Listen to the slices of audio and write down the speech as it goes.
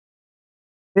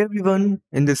Hey everyone,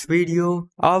 in this video,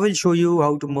 I will show you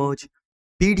how to merge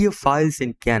PDF files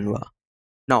in Canva.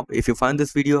 Now, if you find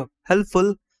this video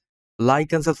helpful,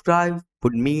 like and subscribe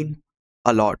would mean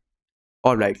a lot.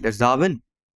 Alright, let's dive in.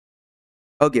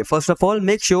 Okay, first of all,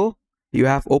 make sure you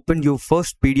have opened your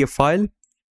first PDF file.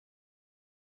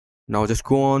 Now just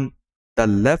go on the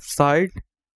left side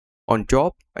on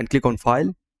top and click on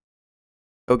File.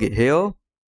 Okay, here,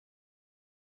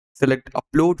 select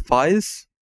Upload Files.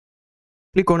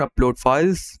 Click on Upload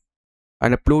Files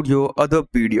and upload your other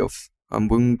PDFs. I'm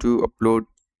going to upload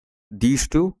these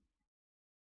two.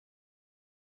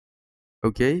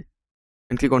 Okay,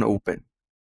 and click on Open.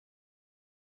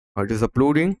 It is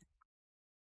uploading.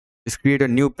 Just create a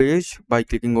new page by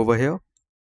clicking over here.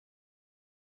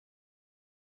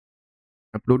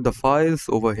 Upload the files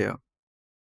over here.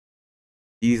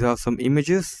 These are some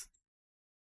images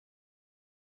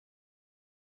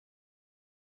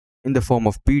in the form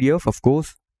of PDF, of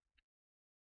course.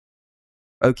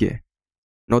 Okay,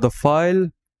 now the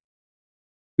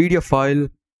PDF file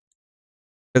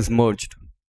is merged.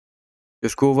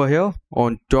 Just go over here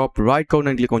on top right corner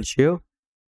and click on Share.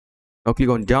 Now click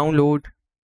on Download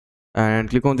and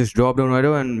click on this drop down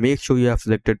arrow and make sure you have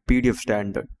selected PDF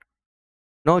Standard.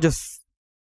 Now just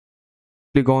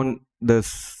click on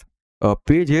this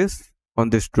pages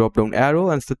on this drop down arrow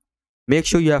and make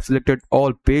sure you have selected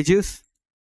all pages.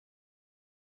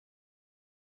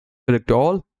 Select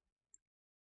all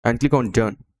and click on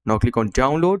Done. Now click on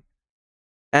Download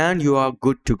and you are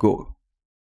good to go.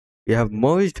 You have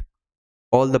merged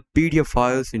all the PDF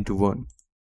files into one,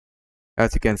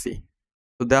 as you can see.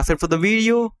 So that's it for the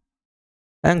video.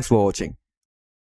 Thanks for watching.